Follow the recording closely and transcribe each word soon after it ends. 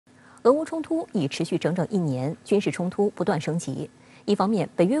俄乌冲突已持续整整1年，军事冲突不断升级。一方面，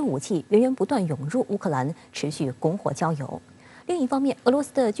北约武器源源不断涌入乌克兰，持续拱火浇油；另一方面，俄罗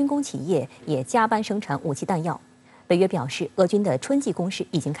斯的军工企业也加班生产武器弹药。北约表示，俄军的春季攻势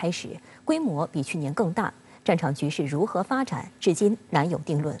已经开始，规模比去年更大。战场局势如何发展，至今难有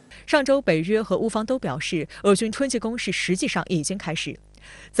定论。上周，北约和乌方都表示，俄军春季攻势实际上已经开始。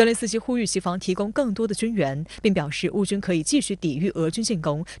泽连斯基呼吁西方提供更多的军援，并表示乌军可以继续抵御俄军进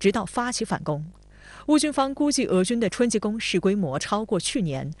攻，直到发起反攻。乌军方估计俄军的春季攻势规模超过去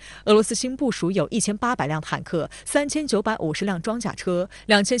年。俄罗斯新部署有1800辆坦克、3950辆装甲车、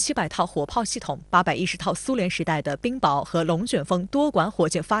2700套火炮系统、810套苏联时代的冰雹和龙卷风多管火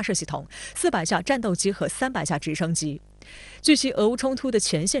箭发射系统、400架战斗机和300架直升机。据悉，俄乌冲突的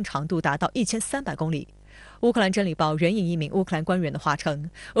前线长度达到1300公里。乌克兰真理报援引一名乌克兰官员的话称，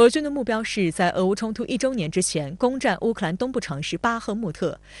俄军的目标是在俄乌冲突1周年之前攻占乌克兰东部城市巴赫穆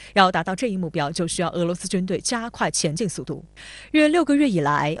特。要达到这一目标，就需要俄罗斯军队加快前进速度。约6个月以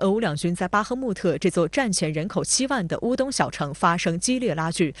来，俄乌两军在巴赫穆特这座战前人口7万的乌东小城发生激烈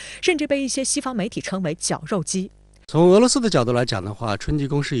拉锯，甚至被一些西方媒体称为绞肉机。从俄罗斯的角度来讲的话，春季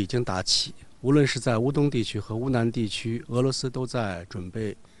攻势已经打起，无论是在乌东地区和乌南地区，俄罗斯都在准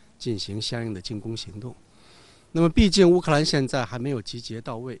备进行相应的进攻行动。那么毕竟乌克兰现在还没有集结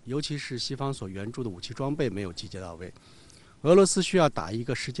到位，尤其是西方所援助的武器装备没有集结到位，俄罗斯需要打一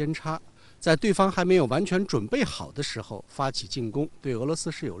个时间差，在对方还没有完全准备好的时候发起进攻，对俄罗斯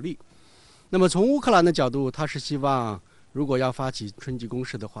是有利。那么从乌克兰的角度，他是希望如果要发起春季攻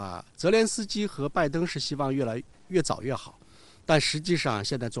势的话，泽连斯基和拜登是希望越早越好，但实际上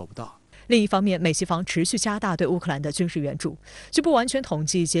现在做不到。另一方面，美西方持续加大对乌克兰的军事援助。据不完全统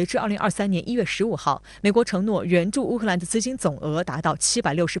计，截至2023年1月15号，美国承诺援助乌克兰的资金总额达到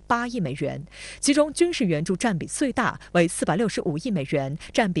768亿美元，其中军事援助占比最大，为465亿美元，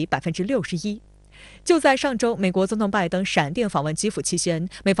占比61%。就在上周，美国总统拜登闪电访问基辅期间，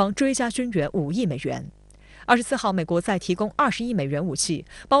美方追加军援5亿美元。24号，美国再提供20亿美元武器，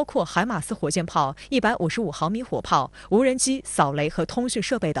包括海马斯火箭炮、155毫米火炮、无人机、扫雷和通讯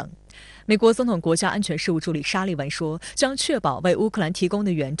设备等。美国总统国家安全事务助理沙利文说，将确保为乌克兰提供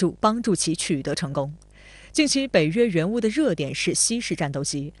的援助帮助其取得成功。近期北约援乌的热点是西式战斗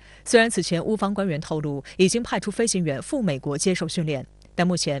机，虽然此前乌方官员透露已经派出飞行员赴美国接受训练，但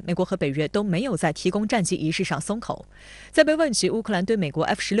目前美国和北约都没有在提供战机一事上松口。在被问及乌克兰对美国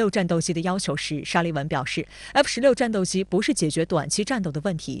F-16战斗机的要求时，沙利文表示 ，F-16战斗机不是解决短期战斗的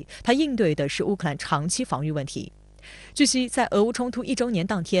问题，它应对的是乌克兰长期防御问题。据悉，在俄乌冲突1周年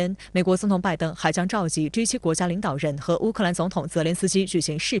当天，美国总统拜登还将召集 G7 国家领导人和乌克兰总统泽连斯基举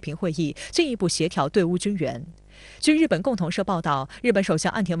行视频会议，进一步协调对乌军援。据日本共同社报道，日本首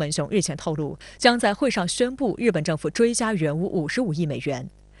相岸田文雄日前透露，将在会上宣布日本政府追加援乌55亿美元。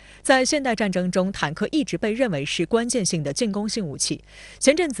在现代战争中，坦克一直被认为是关键性的进攻性武器。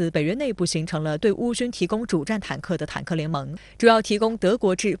前阵子，北约内部形成了对乌军提供主战坦克的坦克联盟，主要提供德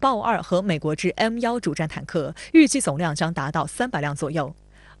国制豹2和美国制 M1主战坦克，预计总量将达到300辆左右。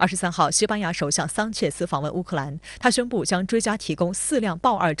23号，西班牙首相桑切斯访问乌克兰，他宣布将追加提供4辆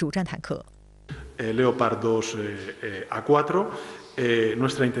豹2主战坦克。Leopardos A4.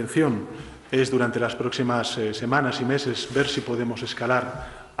 Nuestra intención es durante las próximas semanas y meses ver si podemos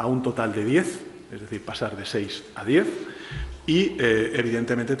escalar a un total de 10, es decir, pasar de 6 a 10, y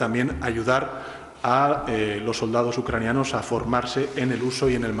evidentemente también ayudar a los soldados ucranianos a formarse en el uso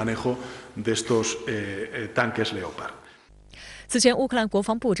y en el manejo de estos tanques Leopard. 此前，乌克兰国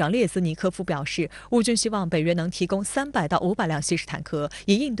防部长列兹尼科夫表示，乌军希望北约能提供300到500辆西式坦克，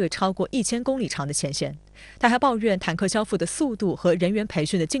以应对超过1000公里长的前线。他还抱怨坦克交付的速度和人员培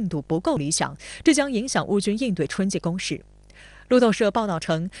训的进度不够理想，这将影响乌军应对春季攻势。路透社报道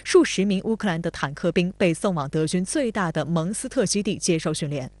称，数十名乌克兰的坦克兵被送往德军最大的蒙斯特基地接受训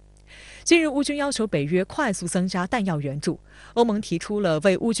练。近日，乌军要求北约快速增加弹药援助，欧盟提出了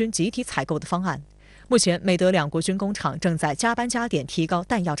为乌军集体采购的方案。目前，美德两国军工厂正在加班加点提高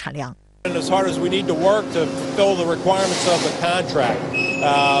弹药产量。As hard as we need to work to fulfill the requirements of the contract,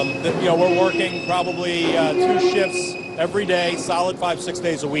 we're working probably 2 shifts every day, solid 5-6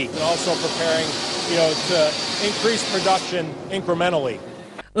 days a week, and also preparing, to increase production incrementally.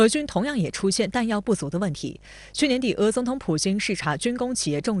 俄军同样也出现弹药不足的问题。去年底，俄总统普京视察军工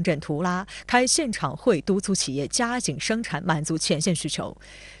企业重镇图拉，开现场会，督促企业加紧生产，满足前线需求。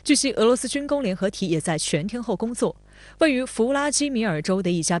据悉，俄罗斯军工联合体也在全天候工作。位于弗拉基米尔州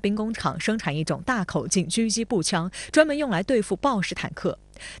的一家兵工厂生产一种大口径狙击步枪，专门用来对付豹式坦克。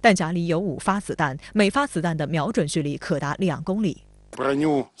弹夹里有5发子弹，每发子弹的瞄准距离可达2公里。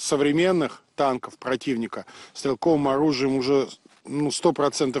Броню современных танков противника стрелковым оружием уже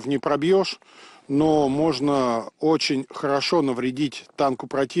 100% не пробьешь, но можно очень хорошо навредить танку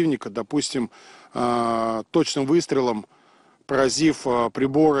противника, допустим, точным выстрелом поразив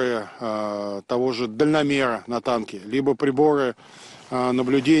приборы того же дальномера на танке, либо приборы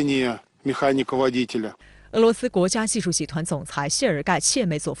наблюдения механика-водителя. 俄罗斯国家技术集团总裁谢尔盖·切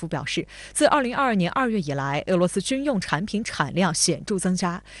梅佐夫表示，自2022年2月以来，俄罗斯军用产品产量显著增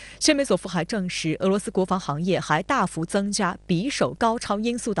加。谢梅佐夫还证实，俄罗斯国防行业还大幅增加匕首高超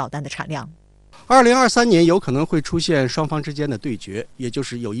音速导弹的产量。2023年有可能会出现双方之间的对决，也就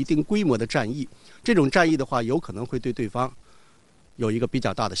是有一定规模的战役。这种战役的话，有可能会对对方有一个比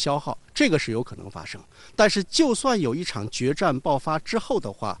较大的消耗，这个是有可能发生。但是，就算有一场决战爆发之后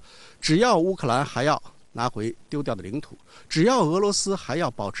的话，只要乌克兰还要拿回丢掉的领土，只要俄罗斯还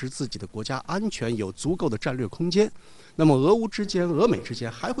要保持自己的国家安全，有足够的战略空间，那么俄乌之间、俄美之间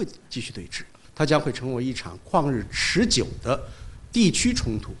还会继续对峙，它将会成为一场旷日持久的地区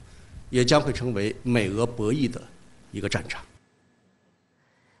冲突，也将会成为美俄博弈的一个战场。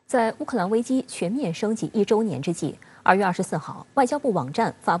在乌克兰危机全面升级1周年之际，2月24号，外交部网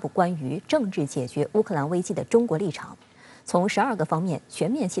站发布关于政治解决乌克兰危机的中国立场。从12个方面全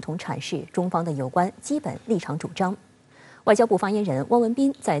面系统阐释中方的有关基本立场主张。外交部发言人汪文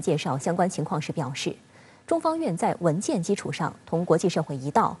斌在介绍相关情况时表示，中方愿在文件基础上同国际社会一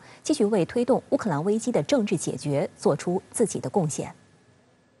道，继续为推动乌克兰危机的政治解决做出自己的贡献。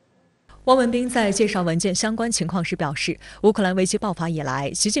汪文斌在介绍文件相关情况时表示，乌克兰危机爆发以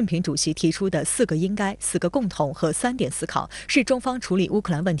来，习近平主席提出的4个应该、4个共同和3点思考，是中方处理乌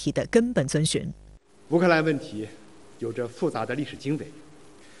克兰问题的根本遵循。乌克兰问题有着复杂的历史经纬，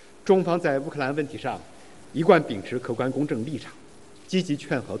中方在乌克兰问题上一贯秉持客观公正立场，积极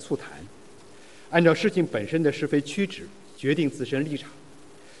劝和促谈，按照事情本身的是非曲直决定自身立场，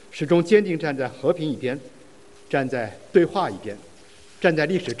始终坚定站在和平一边，站在对话一边，站在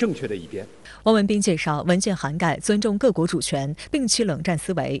历史正确的一边。汪文斌介绍，文件涵盖尊重各国主权、摒弃冷战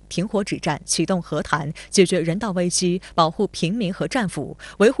思维、停火止战、启动和谈、解决人道危机、保护平民和战俘、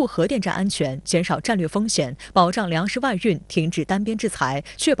维护核电站安全、减少战略风险、保障粮食外运、停止单边制裁、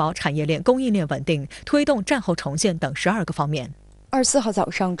确保产业链供应链稳定、推动战后重建等12个方面。24号早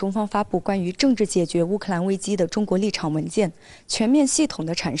上，中方发布关于政治解决乌克兰危机的中国立场文件，全面系统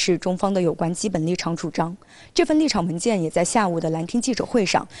地阐释中方的有关基本立场主张。这份立场文件也在下午的蓝厅记者会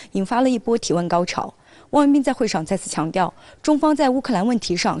上引发了一波提问高潮。汪文斌在会上再次强调，中方在乌克兰问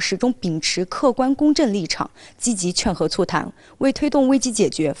题上始终秉持客观公正立场，积极劝和促谈，为推动危机解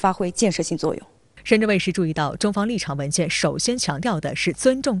决发挥建设性作用。深圳卫视注意到，中方立场文件首先强调的是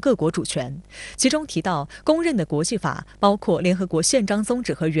尊重各国主权，其中提到公认的国际法，包括联合国宪章宗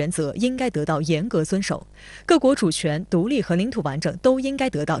旨和原则，应该得到严格遵守；各国主权、独立和领土完整都应该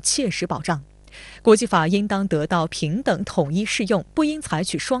得到切实保障。国际法应当得到平等统一适用，不应采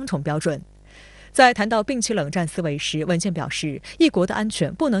取双重标准。在谈到摒弃冷战思维时，文件表示，一国的安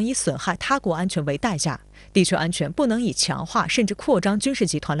全不能以损害他国安全为代价，地区安全不能以强化甚至扩张军事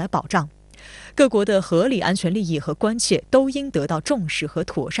集团来保障。各国的合理安全利益和关切都应得到重视和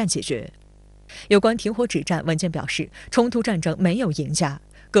妥善解决。有关停火止战，文件表示，冲突战争没有赢家，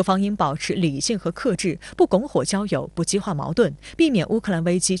各方应保持理性和克制，不拱火浇油，不激化矛盾，避免乌克兰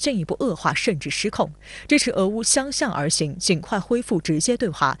危机进一步恶化甚至失控，支持俄乌相向而行，尽快恢复直接对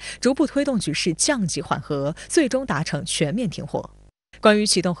话，逐步推动局势降级缓和，最终达成全面停火。关于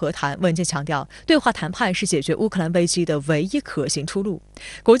启动和谈，文件强调，对话谈判是解决乌克兰危机的唯一可行出路。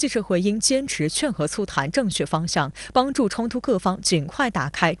国际社会应坚持劝和促谈正确方向，帮助冲突各方尽快打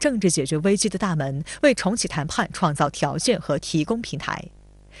开政治解决危机的大门，为重启谈判创造条件和提供平台。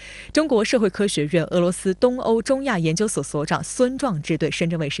中国社会科学院俄罗斯东欧中亚研究所所长孙壮志对深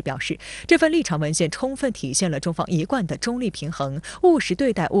圳卫视表示，这份立场文件充分体现了中方一贯的中立平衡、务实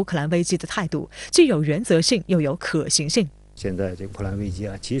对待乌克兰危机的态度，具有原则性又有可行性。现在这个乌克兰危机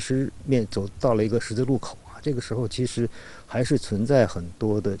啊，其实走到了一个十字路口啊。这个时候其实还是存在很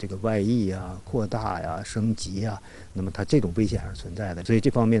多的这个外溢啊、扩大呀、升级啊，那么它这种危险还是存在的。所以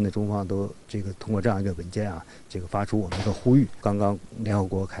这方面呢，中方都通过这样一个文件啊，发出我们的呼吁。刚刚联合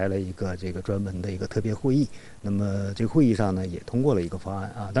国开了一个专门的一个特别会议，那么这个会议上呢也通过了一个方案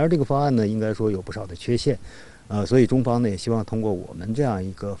啊。当然这个方案呢应该说有不少的缺陷。所以中方呢也希望通过我们这样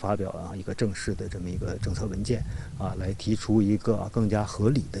一个发表一个正式的这么一个政策文件来提出一个更加合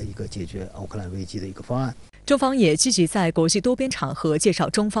理的一个解决乌克兰危机的一个方案。中方也积极在国际多边场合介绍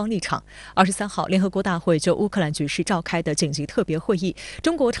中方立场。23号，联合国大会就乌克兰局势召开的紧急特别会议，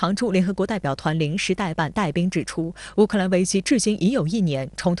中国常驻联合国代表团临时代办戴斌指出，乌克兰危机至今已有1年，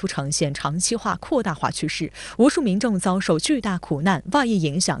冲突呈现长期化、扩大化趋势，无数民众遭受巨大苦难，外溢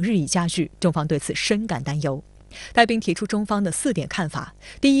影响日益加剧，中方对此深感担忧。戴兵提出中方的4点看法：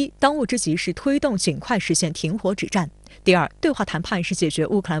第一，当务之急是推动尽快实现停火止战；第二，对话谈判是解决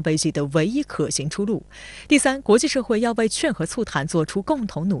乌克兰危机的唯一可行出路；第三，国际社会要为劝和促谈做出共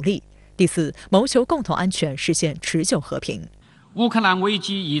同努力；第四，谋求共同安全，实现持久和平。乌克兰危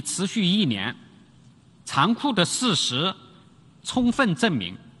机已持续1年，残酷的事实充分证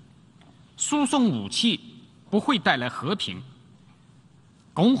明，输送武器不会带来和平，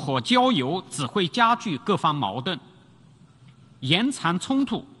拱火浇油只会加剧各方矛盾，延长冲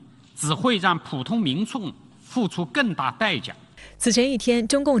突只会让普通民众付出更大代价。此前一天，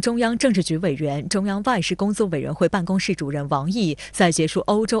中共中央政治局委员、中央外事工作委员会办公室主任王毅在结束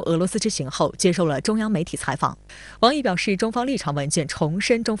欧洲俄罗斯之行后，接受了中央媒体采访。王毅表示，中方立场文件重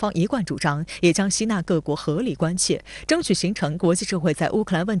申中方一贯主张，也将吸纳各国合理关切，争取形成国际社会在乌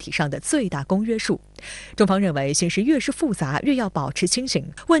克兰问题上的最大公约数。中方认为，形势越是复杂，越要保持清醒；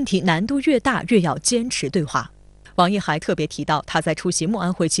问题难度越大，越要坚持对话。王毅还特别提到，他在出席慕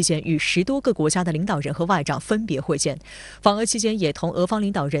安会期间与10多个国家的领导人和外长分别会见，访俄期间也同俄方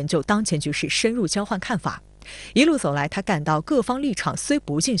领导人就当前局势深入交换看法。一路走来，他感到各方立场虽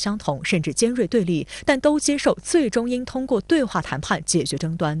不尽相同，甚至尖锐对立，但都接受最终应通过对话谈判解决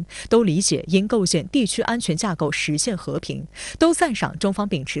争端，都理解应构建地区安全架构实现和平，都赞赏中方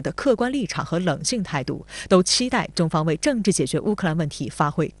秉持的客观立场和冷静态度，都期待中方为政治解决乌克兰问题发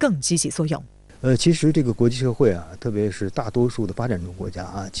挥更积极作用。其实这个国际社会啊，特别是大多数的发展中国家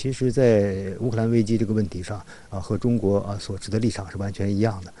啊，其实在乌克兰危机这个问题上啊，和中国所持的立场是完全一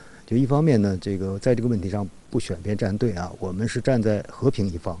样的。就一方面呢，这个在这个问题上不选边站队啊，我们是站在和平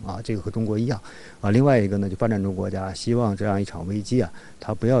一方啊，这个和中国一样啊。另外一个呢，就发展中国家希望这样一场危机啊，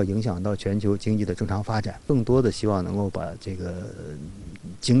它不要影响到全球经济的正常发展，更多的希望能够把这个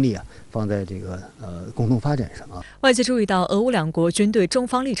精力啊放在这个共同发展上啊。外界注意到，俄乌两国均对中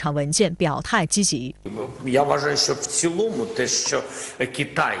方立场文件表态积极。Я вважаю, що в цілому те, що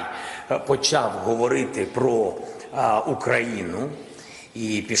Китай почав говорити про Україну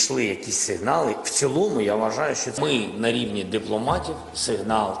і пішли якісь сигнали, в цілому я вважаю, що ми на рівні дипломатів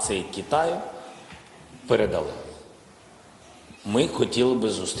сигнал цей Китаю передали. Ми хотіли би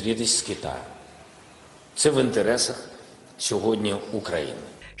зустрітись з Китаєм. Це в інтересах сьогодні України.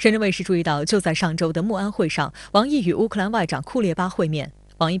 深圳卫视注意到，就在上周的慕安会上，王毅与乌克兰外长库列巴会面。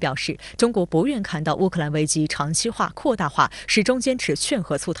王毅表示，中国不愿看到乌克兰危机长期化、扩大化，始终坚持劝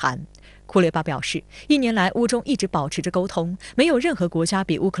和促谈。库列巴表示，1年来乌中一直保持着沟通，没有任何国家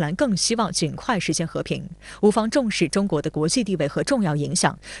比乌克兰更希望尽快实现和平。乌方重视中国的国际地位和重要影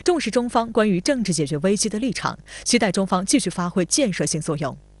响，重视中方关于政治解决危机的立场，期待中方继续发挥建设性作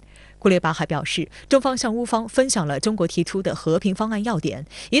用。库列巴还表示，中方向乌方分享了中国提出的和平方案要点，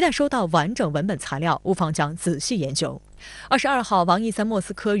一旦收到完整文本材料，乌方将仔细研究。22号，王毅在莫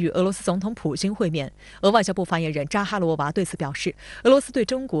斯科与俄罗斯总统普京会面。俄外交部发言人扎哈罗娃对此表示，俄罗斯对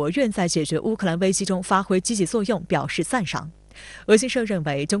中国愿在解决乌克兰危机中发挥积极作用表示赞赏。俄新社认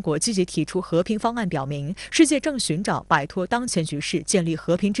为，中国积极提出和平方案，表明世界正寻找摆脱当前局势、建立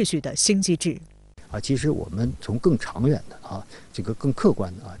和平秩序的新机制。其实我们从更长远的这个更客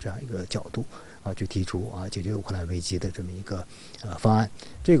观的这样一个角度去提出解决乌克兰危机的这么一个方案，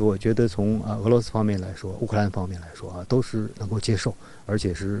这个我觉得从俄罗斯方面来说，乌克兰方面来说都是能够接受，而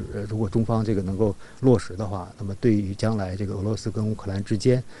且是如果中方这个能够落实的话，那么对于将来这个俄罗斯跟乌克兰之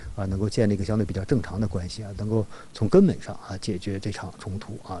间能够建立一个相对比较正常的关系能够从根本上解决这场冲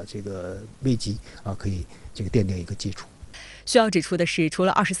突这个危机可以这个奠定一个基础。需要指出的是，除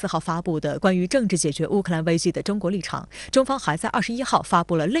了24号发布的关于政治解决乌克兰危机的中国立场，中方还在21号发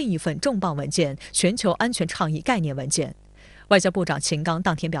布了另一份重磅文件——全球安全倡议概念文件。外交部长秦刚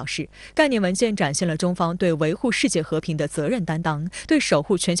当天表示，概念文件展现了中方对维护世界和平的责任担当，对守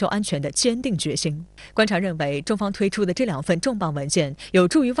护全球安全的坚定决心。观察认为，中方推出的这2份重磅文件，有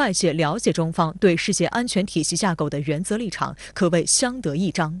助于外界了解中方对世界安全体系架构的原则立场，可谓相得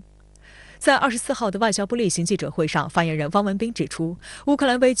益彰。在24号的外交部例行记者会上，发言人汪文斌指出，乌克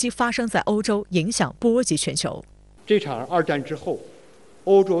兰危机发生在欧洲，影响波及全球。这场2战之后，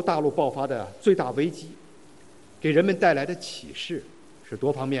欧洲大陆爆发的最大危机，给人们带来的启示是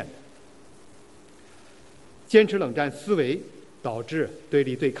多方面的。坚持冷战思维导致对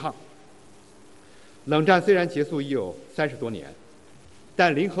立对抗。冷战虽然结束已有30多年，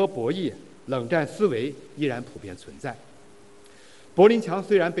但零和博弈、冷战思维依然普遍存在。柏林墙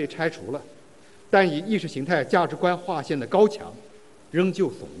虽然被拆除了，但以意识形态价值观划线的高墙仍旧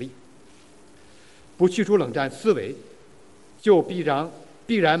耸立。不去除冷战思维，就必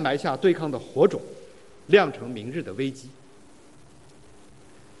然埋下对抗的火种，酿成明日的危机。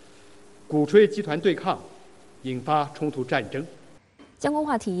鼓吹集团对抗，引发冲突战争。相关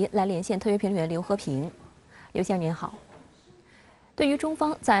话题来连线特约评论员刘和平。刘先生您好。对于中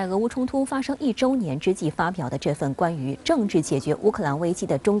方在俄乌冲突发生1周年之际发表的这份关于政治解决乌克兰危机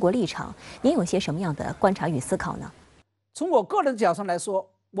的中国立场，您有些什么样的观察与思考呢？从我个人角度上来说，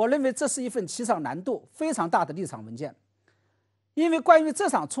我认为这是一份起草难度非常大的立场文件，因为关于这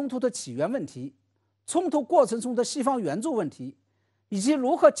场冲突的起源问题、冲突过程中的西方援助问题，以及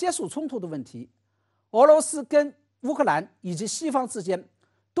如何结束冲突的问题，俄罗斯跟乌克兰以及西方之间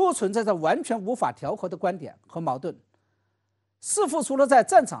都存在着完全无法调和的观点和矛盾。似乎除了在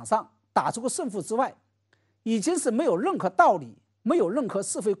战场上打出个胜负之外，已经是没有任何道理、没有任何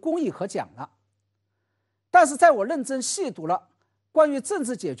是非公义可讲了。但是在我认真细读了关于政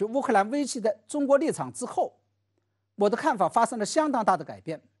治解决乌克兰危机的中国立场之后，我的看法发生了相当大的改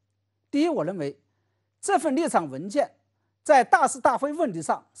变。第一，我认为这份立场文件在大是大非问题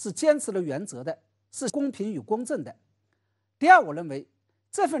上是坚持了原则的，是公平与公正的。第二，我认为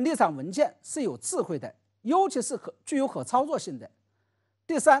这份立场文件是有智慧的，尤其是具有可操作性的。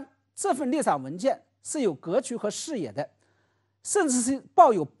第三，这份立场文件是有格局和视野的，甚至是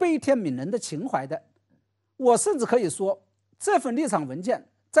抱有悲天悯人的情怀的。我甚至可以说，这份立场文件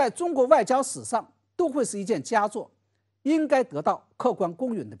在中国外交史上都会是一件佳作，应该得到客观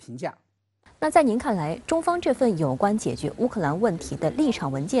公允的评价。那在您看来，中方这份有关解决乌克兰问题的立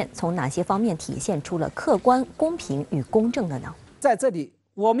场文件，从哪些方面体现出了客观、公平与公正的呢？在这里，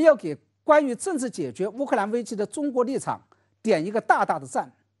我们要给关于政治解决乌克兰危机的中国立场点一个大大的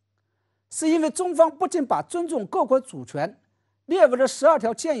赞，是因为中方不仅把尊重各国主权列为了12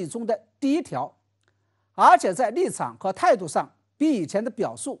条建议中的第1条，而且在立场和态度上比以前的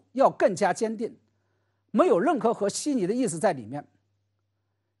表述要更加坚定，没有任何和稀泥的意思在里面。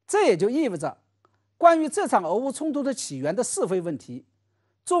这也就意味着，关于这场俄乌冲突的起源的是非问题，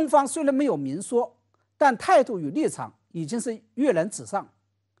中方虽然没有明说，但态度与立场已经是跃然纸上。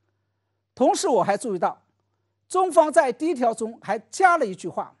同时，我还注意到，中方在第1条中还加了一句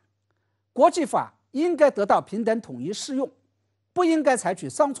话：国际法应该得到平等统一适用，不应该采取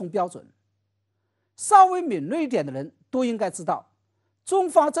双重标准。稍微敏锐一点的人都应该知道，中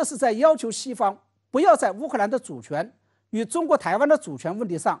方这是在要求西方不要在乌克兰的主权与中国台湾的主权问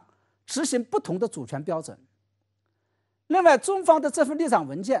题上执行不同的主权标准。另外，中方的这份立场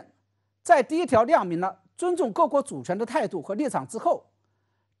文件在第1条亮明了尊重各国主权的态度和立场之后，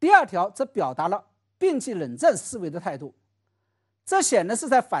第2条则表达了摒弃冷战思维的态度，这显然是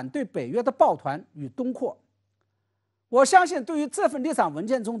在反对北约的抱团与东扩。我相信，对于这份立场文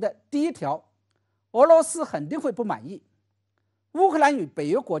件中的第1条，俄罗斯肯定会不满意，乌克兰与北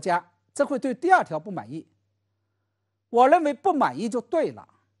约国家则会对第2条不满意。我认为不满意就对了。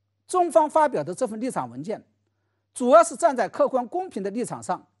中方发表的这份立场文件，主要是站在客观公平的立场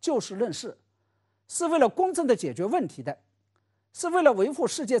上就事论事，是为了公正的解决问题的，是为了维护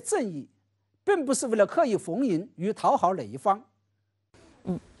世界正义，并不是为了刻意逢迎与讨好哪一方。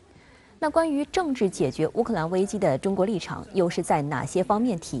那关于政治解决乌克兰危机的中国立场，又是在哪些方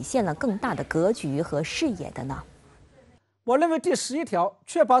面体现了更大的格局和视野的呢？我认为第11条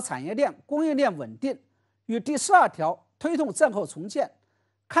确保产业链、供应链稳定，与第12条推动战后重建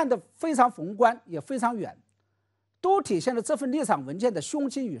看得非常宏观，也非常远，都体现了这份立场文件的胸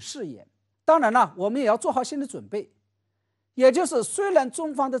襟与视野。当然了，我们也要做好心理准备，也就是虽然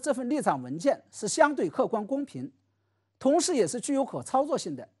中方的这份立场文件是相对客观公平，同时也是具有可操作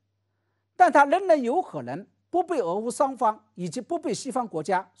性的，但它仍然有可能不被俄乌双方以及不被西方国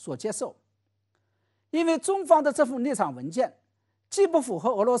家所接受。因为中方的这份立场文件既不符合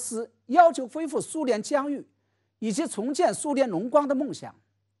俄罗斯要求恢复苏联疆域以及重建苏联荣光的梦想，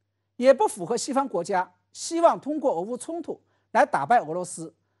也不符合西方国家希望通过俄乌冲突来打败俄罗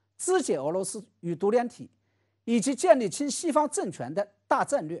斯、肢解俄罗斯与独联体以及建立亲西方政权的大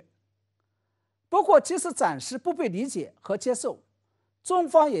战略。不过，即使暂时不被理解和接受，中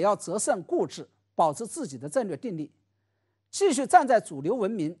方也要择胜固执，保持自己的战略定力，继续站在主流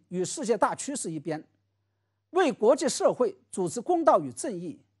文明与世界大趋势一边，为国际社会主持公道与正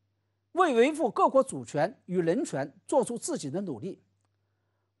义，为维护各国主权与人权做出自己的努力。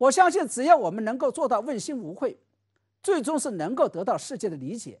我相信，只要我们能够做到问心无愧，最终是能够得到世界的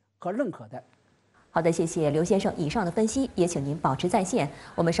理解和认可的。好的，谢谢刘先生以上的分析，也请您保持在线，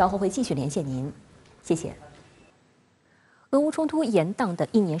我们稍后会继续连线您。谢谢。俄乌冲突延宕的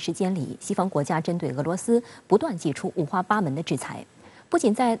1年时间里，西方国家针对俄罗斯不断祭出五花八门的制裁，不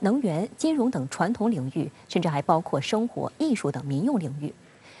仅在能源、金融等传统领域，甚至还包括生活、艺术等民用领域。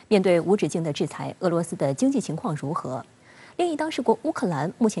面对无止境的制裁，俄罗斯的经济情况如何？另一当事国乌克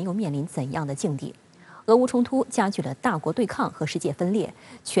兰目前又面临怎样的境地？俄乌冲突加剧了大国对抗和世界分裂，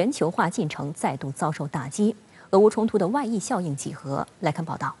全球化进程再度遭受打击。俄乌冲突的外溢效应几何？来看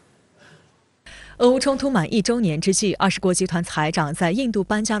报道。俄乌冲突满1周年之际，20国集团财长在印度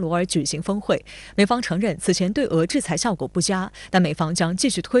班加罗尔举行峰会。美方承认此前对俄制裁效果不佳，但美方将继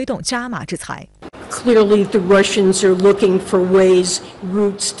续推动加码制裁。Clearly, the Russians are looking for ways,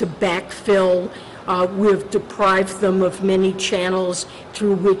 routes to backfill. We've deprived them of many channels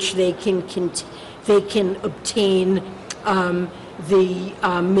through which they can obtain the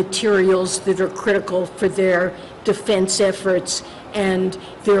materials that are critical for their defense efforts, and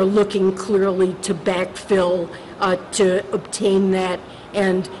they're looking clearly to backfill to obtain that.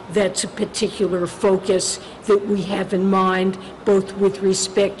 And that's a particular focus that we have in mind, both with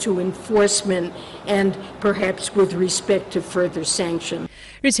respect to enforcement and perhaps with respect to further sanction.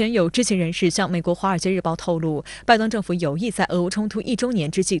 日前，有知情人士向美国《华尔街日报》透露，拜登政府有意在俄乌冲突1周年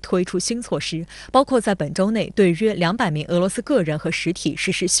之际推出新措施，包括在本周内对约200名俄罗斯个人和实体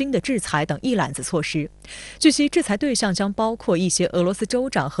实施新的制裁等一揽子措施。据悉，制裁对象将包括一些俄罗斯州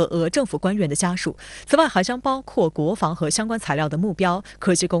长和俄政府官员的家属，此外还将包括国防和相关材料的目标、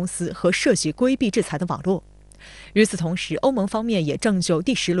科技公司和涉及规避制裁的网络。与此同时，欧盟方面也正就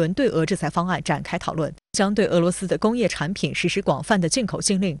第10轮对俄制裁方案展开讨论，将对俄罗斯的工业产品实施广泛的进口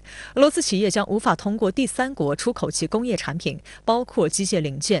禁令。俄罗斯企业将无法通过第3国出口其工业产品，包括机械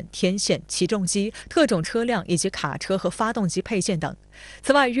零件、天线、起重机、特种车辆以及卡车和发动机配件等。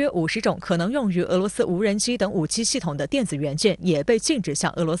此外，约50种可能用于俄罗斯无人机等武器系统的电子元件也被禁止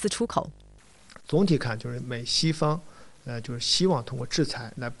向俄罗斯出口。总体看，就是美西方，就是希望通过制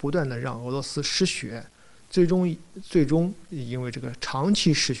裁来不断的让俄罗斯失血。最终因为这个长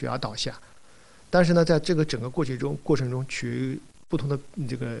期失血而倒下，但是呢，在这个整个过程中取于不同的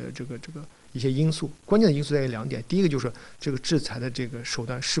这个一些因素，关键的因素在于2点。第一个就是这个制裁的这个手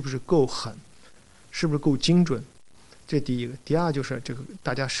段是不是够狠，是不是够精准，这第一个。第二就是这个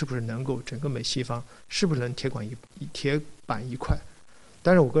大家是不是能够整个美西方是不是能铁板一块。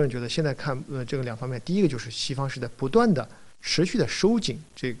但是我个人觉得现在看这个2方面，第一个就是西方是在不断的持续的收紧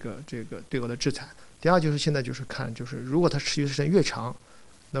这个对俄的制裁。第二就是现在就是看，就是如果它持续时间越长，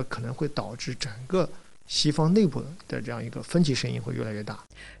那可能会导致整个西方内部的这样一个分歧声音会越来越大。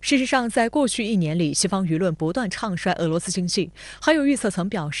事实上，在过去1年里，西方舆论不断唱衰俄罗斯经济，还有预测曾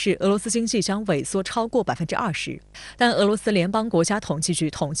表示俄罗斯经济将萎缩超过20%。但俄罗斯联邦国家统计局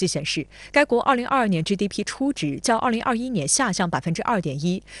统计显示，该国2022年 GDP 初值较2021年下降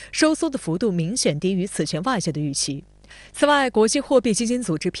2.1%，收缩的幅度明显低于此前外界的预期。此外，国际货币基金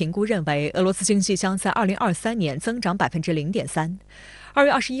组织评估认为，俄罗斯经济将在2023年增长0.3%。2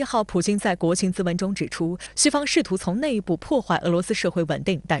月21号，普京在国情咨文中指出，西方试图从内部破坏俄罗斯社会稳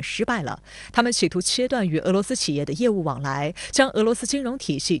定，但失败了。他们企图切断与俄罗斯企业的业务往来，将俄罗斯金融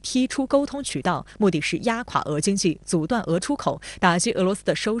体系踢出沟通渠道，目的是压垮俄经济，阻断俄出口，打击俄罗斯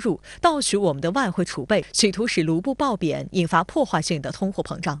的收入，盗取我们的外汇储备，企图使卢布暴贬，引发破坏性的通货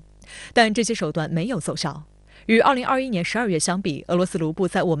膨胀。但这些手段没有奏效。与2021年12月相比，俄罗斯卢布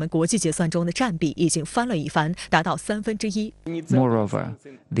在我们国际结算中的占比已经翻了一番，达到1/3。Moreover,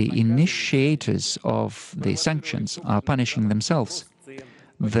 the initiators of the sanctions are punishing themselves.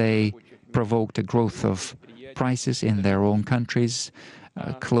 They provoked the growth of prices in their own countries,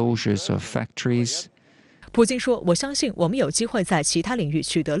 closures of factories. 普京说：“我相信我们有机会在其他领域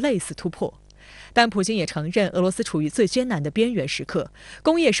取得类似突破。”但普京也承认，俄罗斯处于最艰难的边缘时刻，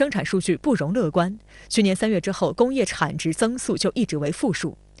工业生产数据不容乐观。去年3月之后，工业产值增速就一直为负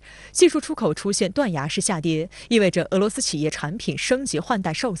数，技术出口出现断崖式下跌，意味着俄罗斯企业产品升级换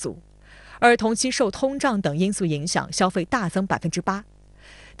代受阻。而同期受通胀等因素影响，消费大增8%。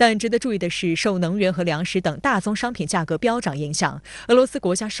但值得注意的是，受能源和粮食等大宗商品价格飙涨影响，俄罗斯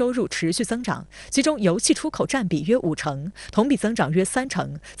国家收入持续增长，其中油气出口占比约50%，同比增长约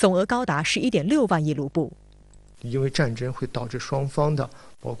30%，总额高达11.6万亿卢布。因为战争会导致双方的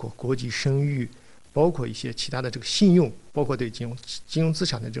包括国际声誉，包括一些其他的这个信用，包括对金融资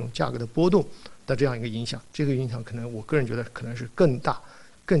产的这种价格的波动的这样一个影响。这个影响可能我个人觉得可能是更大、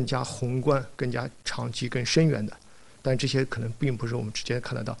更加宏观、更加长期、更深远的。但这些可能并不是我们直接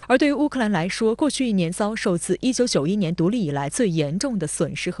看得到。而对于乌克兰来说，过去1年遭受自1991年独立以来最严重的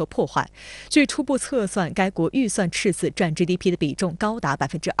损失和破坏。据初步测算，该国预算赤字占 GDP 的比重高达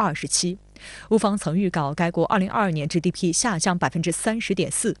27%。乌方曾预告该国2022年 GDP 下降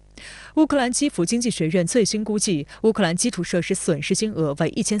30.4%。乌克兰基辅经济学院最新估计，乌克兰基础设施损失金额为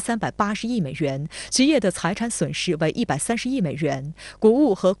1380亿美元，企业的财产损失为130亿美元，谷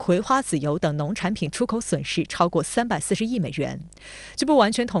物和葵花籽油等农产品出口损失超过340亿美元。据不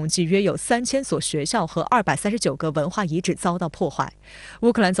完全统计，约有3000所学校和239个文化遗址遭到破坏。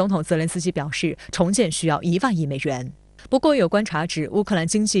乌克兰总统泽连斯基表示，重建需要1万亿美元。不过，有观察指，乌克兰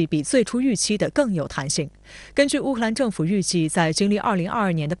经济比最初预期的更有弹性。根据乌克兰政府预计，在经历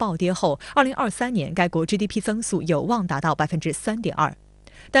2022年的暴跌后，2023年该国 GDP 增速有望达到3.2%。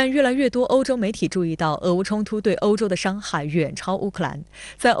但越来越多欧洲媒体注意到，俄乌冲突对欧洲的伤害远超乌克兰。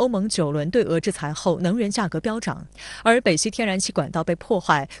在欧盟9轮对俄制裁后，能源价格飙涨，而北溪天然气管道被破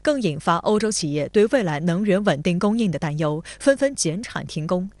坏，更引发欧洲企业对未来能源稳定供应的担忧，纷纷减产停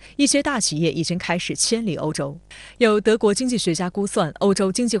工。一些大企业已经开始迁离欧洲。有德国经济学家估算，欧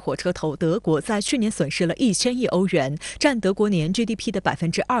洲经济火车头德国在去年损失了1000亿欧元，占德国年 GDP 的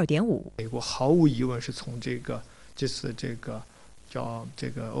2.5%。美国毫无疑问是从这次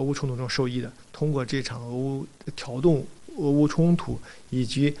俄乌冲突中受益的。通过这场挑动俄乌冲突，以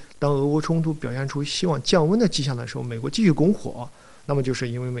及当俄乌冲突表现出希望降温的迹象的时候，美国继续拱火，那么就是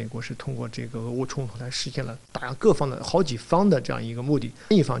因为美国是通过这个俄乌冲突来实现了打压各方的好几方的这样一个目的。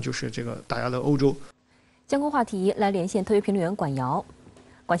另一方就是这个打压了欧洲。相关话题来连线特约评论员管瑶。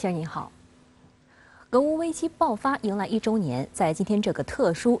管先生您好。俄乌危机爆发迎来1周年，在今天这个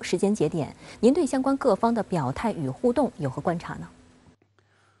特殊时间节点，您对相关各方的表态与互动有何观察呢？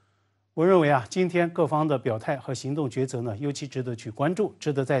我认为今天各方的表态和行动抉择呢，尤其值得去关注，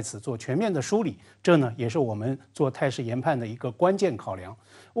值得在此做全面的梳理。这呢，也是我们做态势研判的一个关键考量。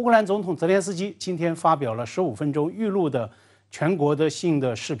乌克兰总统泽连斯基今天发表了15分钟预录的全国的性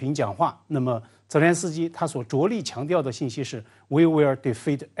的视频讲话。那么，泽连斯基他所着力强调的信息是 "We will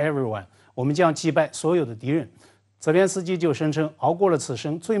defeat everyone"， 我们将击败所有的敌人。泽连斯基就声称，熬过了此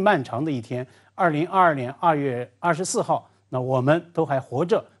生最漫长的一天，2022年2月24号。那我们都还活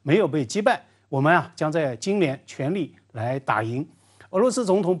着，没有被击败。我们将在今年全力来打赢。俄罗斯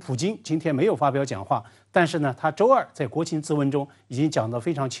总统普京今天没有发表讲话，但是呢，他周二在国情咨文中已经讲得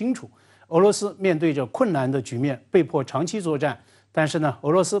非常清楚。俄罗斯面对着困难的局面，被迫长期作战，但是呢，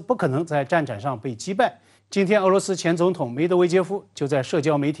俄罗斯不可能在战场上被击败。今天，俄罗斯前总统梅德韦杰夫就在社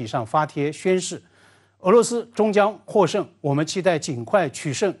交媒体上发帖宣誓，俄罗斯终将获胜，我们期待尽快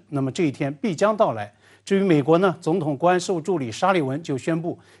取胜。那么这一天必将到来。至于美国呢，总统国安事务助理沙利文就宣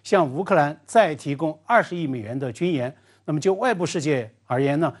布向乌克兰再提供20亿美元的军援。那么就外部世界而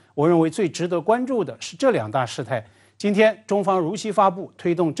言呢，我认为最值得关注的是这2大事态。今天中方如期发布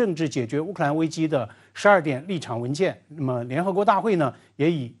推动政治解决乌克兰危机的12点立场文件。那么联合国大会呢，也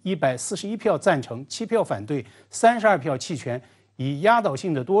以141票赞成、7票反对、32票弃权，以压倒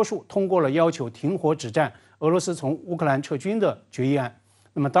性的多数通过了要求停火止战、俄罗斯从乌克兰撤军的决议案。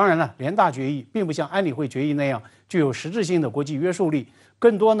那么当然了，联大决议并不像安理会决议那样具有实质性的国际约束力，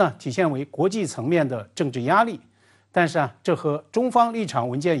更多呢体现为国际层面的政治压力。但是这和中方立场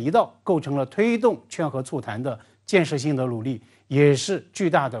文件一道，构成了推动劝和促谈的建设性的努力，也是巨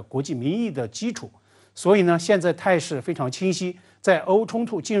大的国际民意的基础。所以呢，现在态势非常清晰，在俄乌冲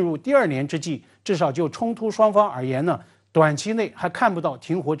突进入第2年之际，至少就冲突双方而言呢，短期内还看不到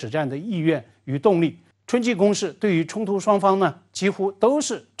停火止战的意愿与动力。春季攻势对于冲突双方呢，几乎都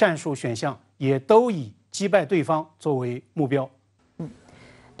是战术选项，也都以击败对方作为目标。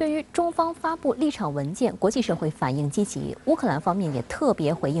对于中方发布立场文件，国际社会反应积极，乌克兰方面也特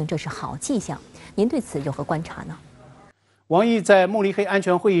别回应，这是好迹象。您对此有何观察呢？王毅在慕尼黑安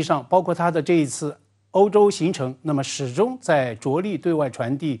全会议上，包括他的这一次欧洲行程，那么始终在着力对外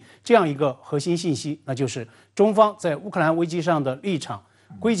传递这样一个核心信息，那就是中方在乌克兰危机上的立场。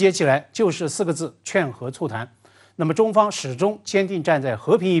归结起来就是4个字：劝和促谈。那么中方始终坚定站在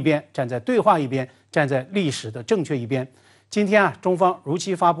和平一边，站在对话一边，站在历史的正确一边。今天中方如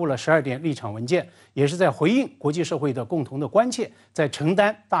期发布了12点立场文件，也是在回应国际社会的共同的关切，在承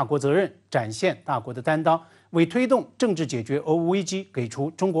担大国责任，展现大国的担当，为推动政治解决俄乌危机给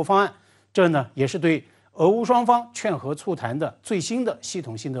出中国方案。这呢，也是对俄乌双方劝和促谈的最新的系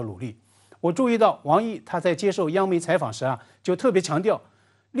统性的努力。我注意到王毅他在接受央媒采访时就特别强调，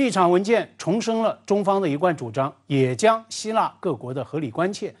立场文件重申了中方的一贯主张，也将吸纳各国的合理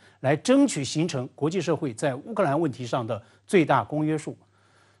关切，来争取形成国际社会在乌克兰问题上的最大公约数。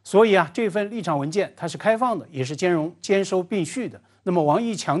所以这份立场文件它是开放的，也是兼收并蓄的。那么王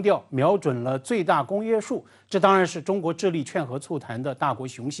毅强调瞄准了最大公约数，这当然是中国致力劝和促谈的大国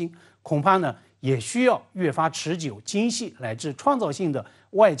雄心，恐怕呢也需要越发持久、精细乃至创造性的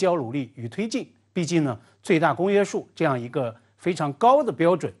外交努力与推进。毕竟呢，最大公约数这样一个非常高的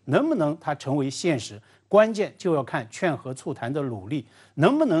标准，能不能它成为现实，关键就要看劝和促谈的努力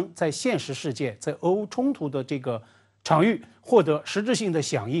能不能在现实世界，在俄乌冲突的这个场域获得实质性的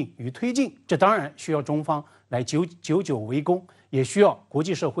响应与推进。这当然需要中方来久久为功，也需要国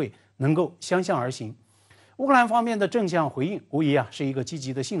际社会能够相向而行。乌克兰方面的正向回应无疑是一个积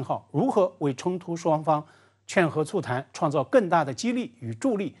极的信号。如何为冲突双方劝和促谈，创造更大的激励与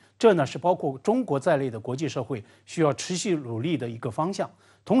助力。这呢是包括中国在内的国际社会需要持续努力的一个方向。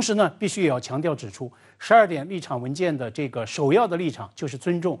同时呢，必须也要强调指出，12点立场文件的这个首要的立场就是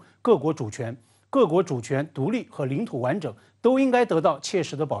尊重各国主权，各国主权、独立和领土完整都应该得到切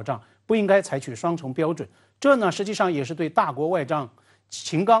实的保障，不应该采取双重标准。这呢，实际上也是对大国外长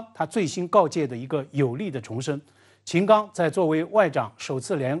秦刚他最新告诫的一个有力的重申。秦刚在作为外长首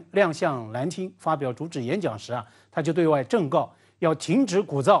次亮相兰厅发表主旨演讲时他就对外正告要停止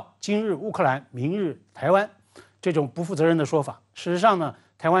鼓噪今日乌克兰，明日台湾这种不负责任的说法。事实上呢，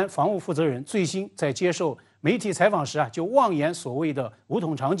台湾防务负责人最新在接受媒体采访时就妄言所谓的武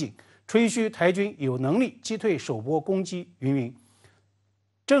统场景，吹嘘台军有能力击退首波攻击云云。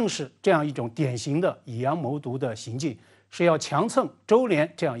正是这样一种典型的以阳谋独的行径，是要强蹭周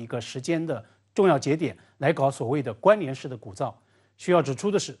联这样一个时间的重要节点来搞所谓的关联式的鼓噪。需要指出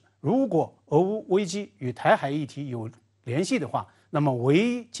的是，如果俄乌危机与台海议题有联系的话，那么唯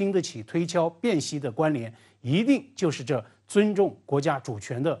一经得起推敲辨析的关联，一定就是这尊重国家主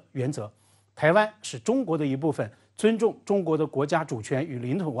权的原则。台湾是中国的一部分，尊重中国的国家主权与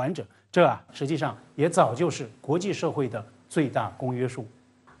领土完整，这实际上也早就是国际社会的最大公约数。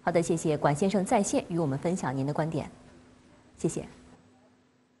好的，谢谢管先生在线与我们分享您的观点，谢谢。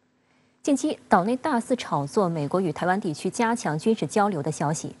近期岛内大肆炒作美国与台湾地区加强军事交流的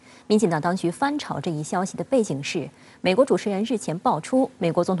消息，民进党当局翻炒这一消息的背景是，美国主持人日前爆出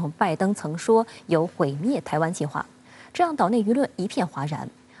美国总统拜登曾说有毁灭台湾计划，这让岛内舆论一片哗然。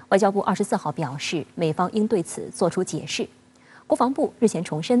外交部24号表示，美方应对此作出解释。国防部日前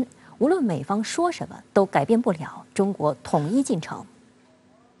重申，无论美方说什么，都改变不了中国统一进程。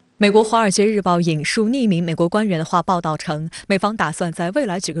美国《华尔街日报》引述匿名美国官员的话报道称，美方打算在未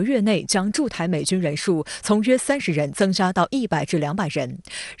来几个月内将驻台美军人数从约30人增加到100至200人。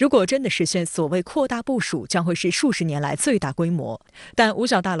如果真的实现所谓扩大部署，将会是数十年来最大规模。但五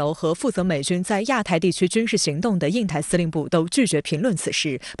角大楼和负责美军在亚太地区军事行动的印台司令部都拒绝评论此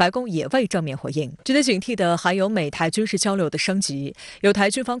事，白宫也未正面回应。值得警惕的还有美台军事交流的升级。有台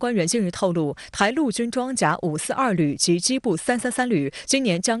军方官员近日透露，台陆军装甲542旅及机步333旅今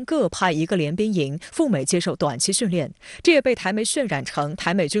年将各派一个联兵营赴美接受短期训练，这也被台媒渲染成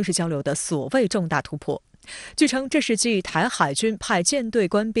台美军事交流的所谓重大突破。据称，这是继台海军派舰队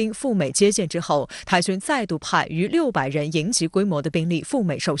官兵赴美接见之后，台军再度派逾600人营级规模的兵力赴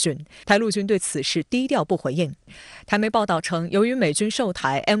美受训。台陆军对此事低调不回应。台媒报道称，由于美军售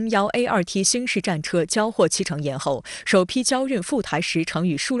台 M1A2T 新式战车交货期程延后，首批交运赴台时程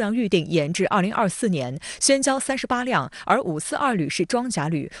与数量预定延至2024年，先交38辆，而542旅是装甲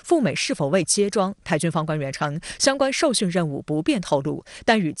旅，赴美是否未接装？台军方官员称，相关受训任务不便透露，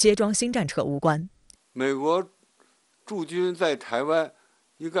但与接装新战车无关。美国驻军在台湾，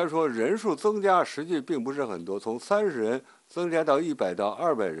应该说人数增加实际并不是很多，从30人增加到100到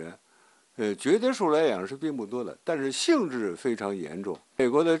200人，绝对数来讲是并不多的，但是性质非常严重。美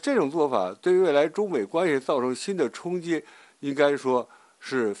国的这种做法对未来中美关系造成新的冲击，应该说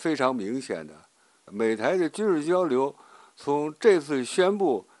是非常明显的。美台的军事交流，从这次宣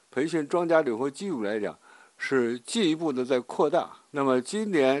布培训装甲旅和机组来讲，是进一步的在扩大。那么今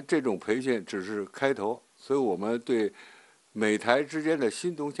年这种培训只是开头，所以我们对美台之间的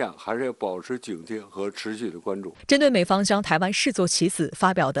新动向还是要保持警惕和持续的关注。针对美方将台湾视作棋子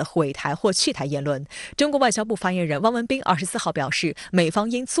发表的毁台或弃台言论，中国外交部发言人汪文斌24号表示，美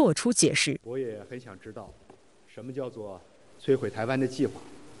方应作出解释。我也很想知道，什么叫做摧毁台湾的计划？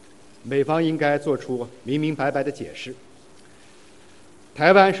美方应该做出明明白白的解释。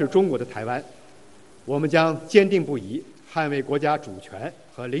台湾是中国的台湾，我们将坚定不移捍卫国家主权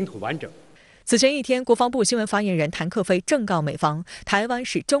和领土完整。此前一天，国防部新闻发言人谭克飞正告美方，台湾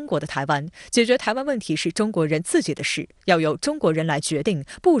是中国的台湾，解决台湾问题是中国人自己的事，要由中国人来决定，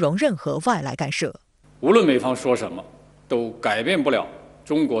不容任何外来干涉。无论美方说什么，都改变不了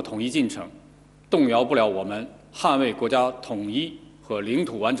中国统一进程，动摇不了我们捍卫国家统一和领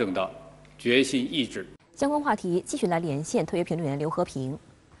土完整的决心意志。相关话题继续来连线特约评论员刘和平。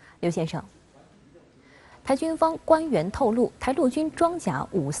刘先生，台军方官员透露，台陆军装甲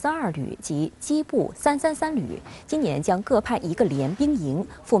542旅及机步333旅今年将各派一个联兵营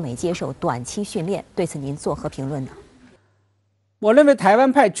赴美接受短期训练，对此您作何评论呢？我认为台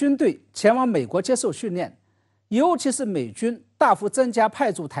湾派军队前往美国接受训练，尤其是美军大幅增加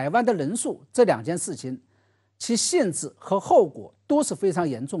派驻台湾的人数，这2件事情，其性质和后果都是非常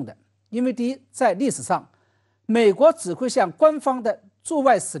严重的。因为第一，在历史上，美国只会向官方的驻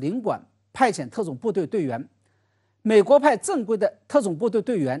外使领馆派遣特种部队队员，美国派正规的特种部队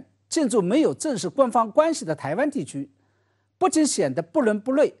队员进驻没有正式官方关系的台湾地区，不仅显得不伦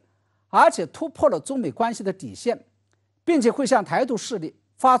不类，而且突破了中美关系的底线，并且会向台独势力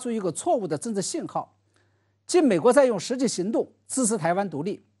发出一个错误的政治信号，即美国在用实际行动支持台湾独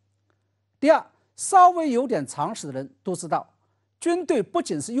立。第二，稍微有点常识的人都知道，军队不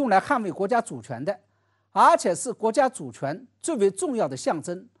仅是用来捍卫国家主权的，而且是国家主权最为重要的象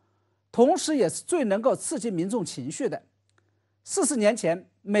征，同时也是最能够刺激民众情绪的。40年前，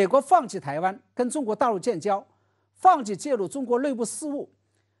美国放弃台湾跟中国大陆建交，放弃介入中国内部事务，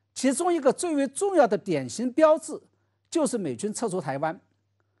其中一个最为重要的典型标志就是美军撤出台湾。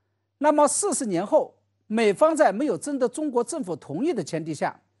那么40年后，美方在没有征得中国政府同意的前提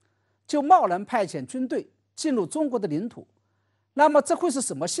下，就贸然派遣军队进入中国的领土，那么这会是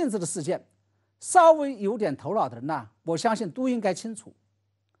什么性质的事件？稍微有点头脑的人呢，我相信都应该清楚。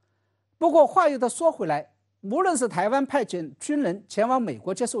不过话又说回来，无论是台湾派遣军人前往美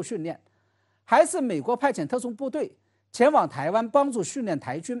国接受训练，还是美国派遣特种部队前往台湾帮助训练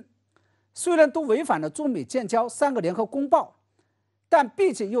台军，虽然都违反了中美建交3个联合公报，但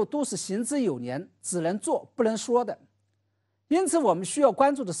毕竟又都是行之有年，只能做不能说的。因此我们需要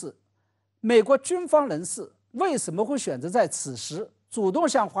关注的是，美国军方人士为什么会选择在此时主动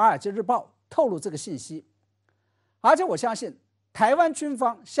向《华尔街日报》透露这个信息。而且我相信台湾军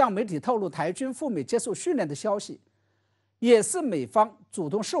方向媒体透露台军赴美接受训练的消息，也是美方主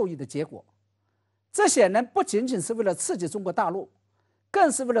动授意的结果。这显然不仅仅是为了刺激中国大陆，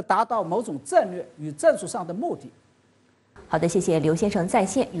更是为了达到某种战略与战术上的目的。好的，谢谢刘先生在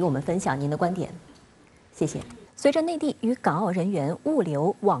线与我们分享您的观点，谢谢。随着内地与港澳人员物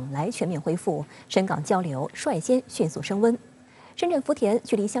流往来全面恢复，深港交流率先迅速升温。深圳福田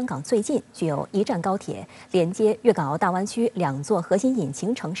距离香港最近，具有一站高铁连接粤港澳大湾区2座核心引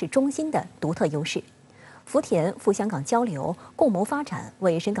擎城市中心的独特优势。福田赴香港交流共谋发展，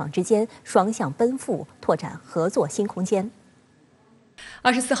为深港之间双向奔赴拓展合作新空间。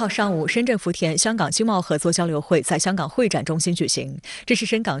24号上午，深圳福田香港经贸合作交流会在香港会展中心举行。这是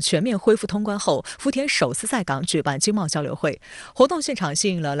深港全面恢复通关后，福田首次在港举办经贸交流会。活动现场吸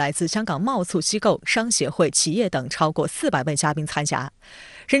引了来自香港贸促机构、商协会、企业等超过400位嘉宾参加。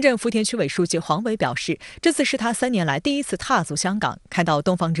深圳福田区委书记黄伟表示，这次是他3年来第一次踏足香港，看到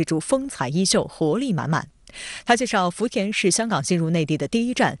东方之珠风采依旧，活力满满。他介绍，福田是香港进入内地的第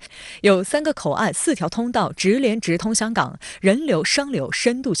一站，有3个口岸、4条通道直连直通香港，人流、商流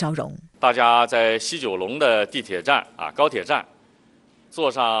深度交融。大家在西九龙的地铁站高铁站，坐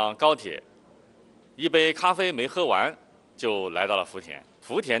上高铁，一杯咖啡没喝完，就来到了福田。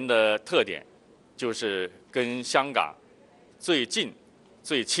福田的特点就是跟香港最近、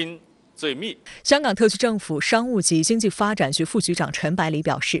最亲、最密。香港特区政府商务及经济发展局副局长陈百里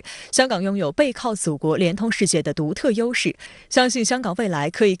表示，香港拥有背靠祖国、连通世界的独特优势，相信香港未来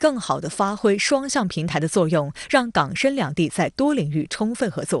可以更好地发挥双向平台的作用，让港深两地在多领域充分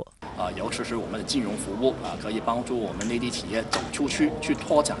合作。尤其是我们的金融服务可以帮助我们内地企业走出去，去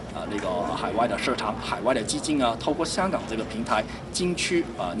拓展那个海外的市场、海外的基金透过香港这个平台进去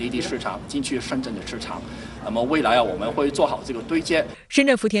内地市场，进去深圳的市场。那么未来我们会做好这个对接。深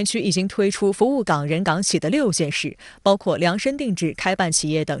圳福田区已经推出服务港人港企的6件事，包括量身定制开办企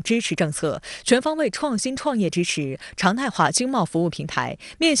业等支持政策，全方位创新创业支持，常态化经贸服务平台，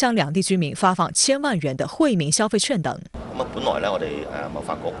面向两地居民发放1000万元的惠民消费券等。咁本來我哋貿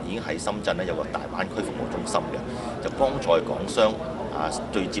發局已經喺深圳有個大灣區服務中心嘅，就幫助港商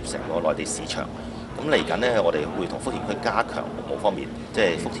對接成個內地市場。咁嚟緊我哋會同福田區加強服務方面，即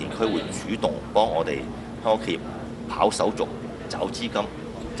係福田區會主動幫我哋香港企業跑手續、找資金、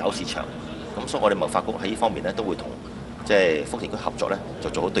找市場。咁所以我哋貿發局喺呢方面都會同福田區合作就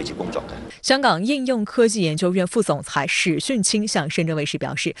做好對接工作嘅。香港应用科技研究院副总裁史训清向深圳卫视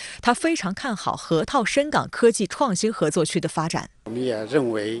表示，他非常看好河套深港科技创新合作区的发展。我们也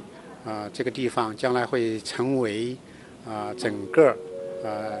认为，这个地方将来会成为整个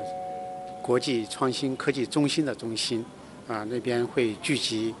国际创新科技中心的中心，那边会聚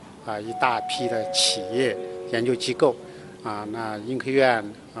集一大批的企业研究机构，那英科院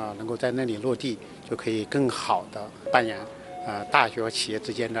能够在那里落地，就可以更好的扮演大学和企业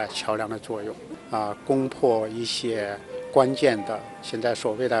之间的桥梁的作用，攻破一些关键的现在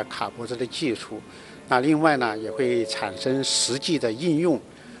所谓的卡脖子的技术。那另外呢，也会产生实际的应用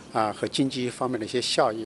和经济方面的一些效益。